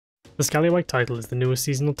The Scallywag title is the newest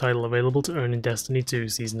seasonal title available to earn in Destiny 2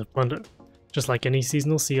 Season of Plunder. Just like any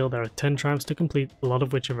seasonal seal, there are 10 triumphs to complete, a lot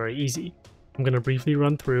of which are very easy. I'm going to briefly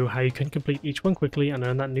run through how you can complete each one quickly and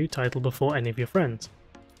earn that new title before any of your friends.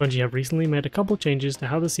 Bungie have recently made a couple changes to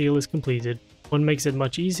how the seal is completed. One makes it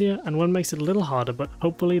much easier and one makes it a little harder, but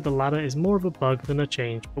hopefully the latter is more of a bug than a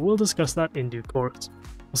change, but we'll discuss that in due course.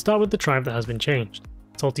 We'll start with the triumph that has been changed.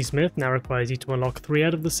 Salty Smith now requires you to unlock 3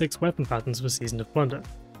 out of the 6 weapon patterns for Season of Plunder.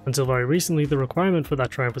 Until very recently, the requirement for that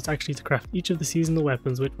triumph was actually to craft each of the seasonal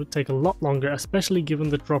weapons, which would take a lot longer, especially given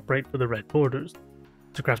the drop rate for the red borders.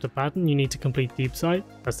 To craft a pattern, you need to complete Deep Sight,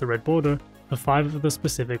 that's the red border, for 5 of the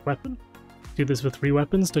specific weapon. Do this for 3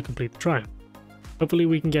 weapons to complete the triumph. Hopefully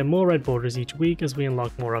we can get more red borders each week as we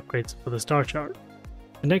unlock more upgrades for the star chart.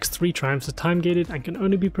 The next 3 triumphs are time gated and can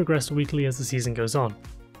only be progressed weekly as the season goes on.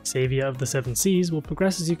 Saviour of the 7 Seas will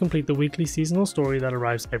progress as you complete the weekly seasonal story that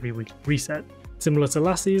arrives every weekly reset. Similar to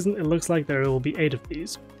last season, it looks like there will be 8 of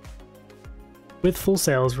these. With full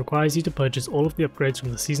sales requires you to purchase all of the upgrades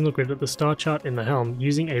from the seasonal grid at the star chart in the helm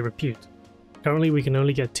using a repute. Currently we can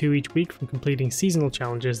only get 2 each week from completing seasonal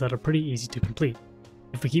challenges that are pretty easy to complete.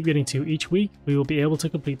 If we keep getting 2 each week, we will be able to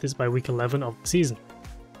complete this by week 11 of the season.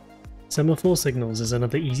 Semaphore Signals is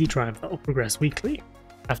another easy triumph that will progress weekly.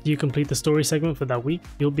 After you complete the story segment for that week,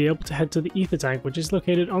 you'll be able to head to the ether tank which is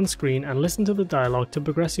located on screen and listen to the dialogue to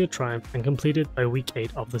progress your triumph and complete it by week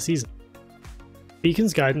 8 of the season.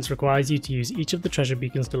 Beacons Guidance requires you to use each of the treasure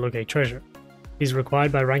beacons to locate treasure. These are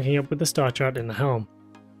required by ranking up with the star chart in the helm.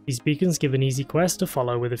 These beacons give an easy quest to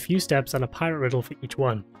follow with a few steps and a pirate riddle for each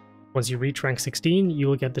one. Once you reach rank 16, you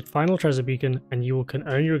will get the final treasure beacon and you can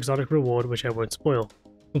earn your exotic reward, which I won't spoil.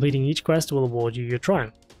 Completing each quest will award you your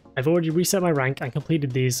triumph. I've already reset my rank and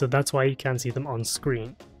completed these, so that's why you can't see them on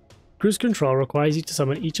screen. Cruise Control requires you to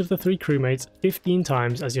summon each of the 3 crewmates 15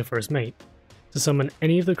 times as your first mate. To summon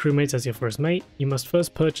any of the crewmates as your first mate, you must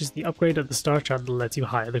first purchase the upgrade at the star chart that lets you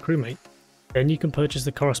hire the crewmate. Then you can purchase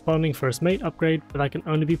the corresponding first mate upgrade, but that can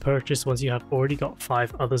only be purchased once you have already got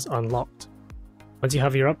 5 others unlocked. Once you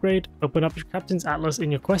have your upgrade, open up your Captain's Atlas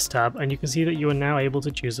in your quest tab and you can see that you are now able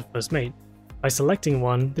to choose a first mate. By selecting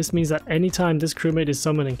one, this means that anytime this crewmate is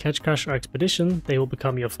summoned in Catch Crash or Expedition, they will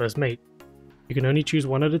become your first mate. You can only choose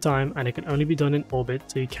one at a time and it can only be done in orbit,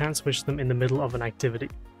 so you can't switch them in the middle of an activity.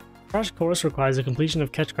 Crash Course requires a completion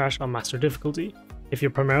of Catch Crash on Master difficulty. If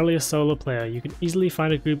you're primarily a solo player, you can easily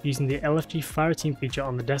find a group using the LFG Fireteam feature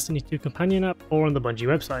on the Destiny 2 companion app or on the Bungie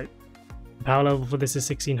website. The power level for this is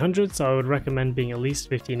 1600, so I would recommend being at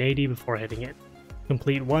least 1580 before hitting it.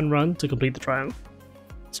 Complete 1 run to complete the triumph.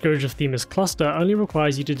 Scourge of Themis Cluster only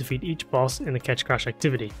requires you to defeat each boss in the Catch Crash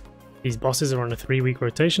activity. These bosses are on a 3-week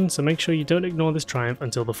rotation, so make sure you don't ignore this triumph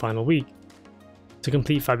until the final week. To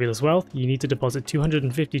complete Fabulous Wealth, you need to deposit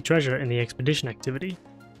 250 treasure in the Expedition activity.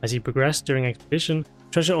 As you progress during Expedition,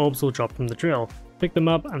 treasure orbs will drop from the drill. Pick them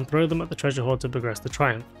up and throw them at the treasure hoard to progress the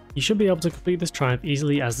triumph. You should be able to complete this triumph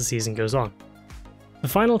easily as the season goes on. The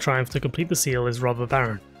final triumph to complete the seal is Robber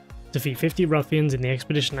Baron. Defeat 50 Ruffians in the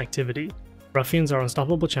Expedition activity. Ruffians are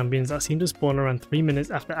unstoppable champions that seem to spawn around 3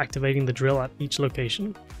 minutes after activating the drill at each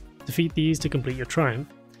location. Defeat these to complete your triumph.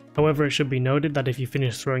 However, it should be noted that if you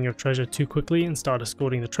finish throwing your treasure too quickly and start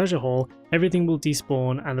escorting the treasure haul, everything will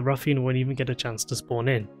despawn and the Ruffian won't even get a chance to spawn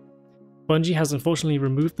in. Bungie has unfortunately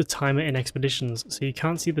removed the timer in Expeditions, so you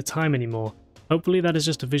can't see the time anymore. Hopefully that is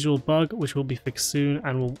just a visual bug which will be fixed soon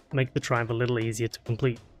and will make the triumph a little easier to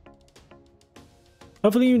complete.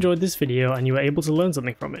 Hopefully you enjoyed this video and you were able to learn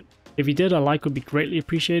something from it. If you did, a like would be greatly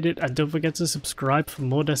appreciated, and don't forget to subscribe for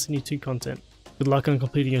more Destiny 2 content. Good luck on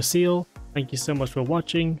completing your seal, thank you so much for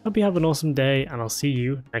watching, hope you have an awesome day, and I'll see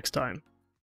you next time.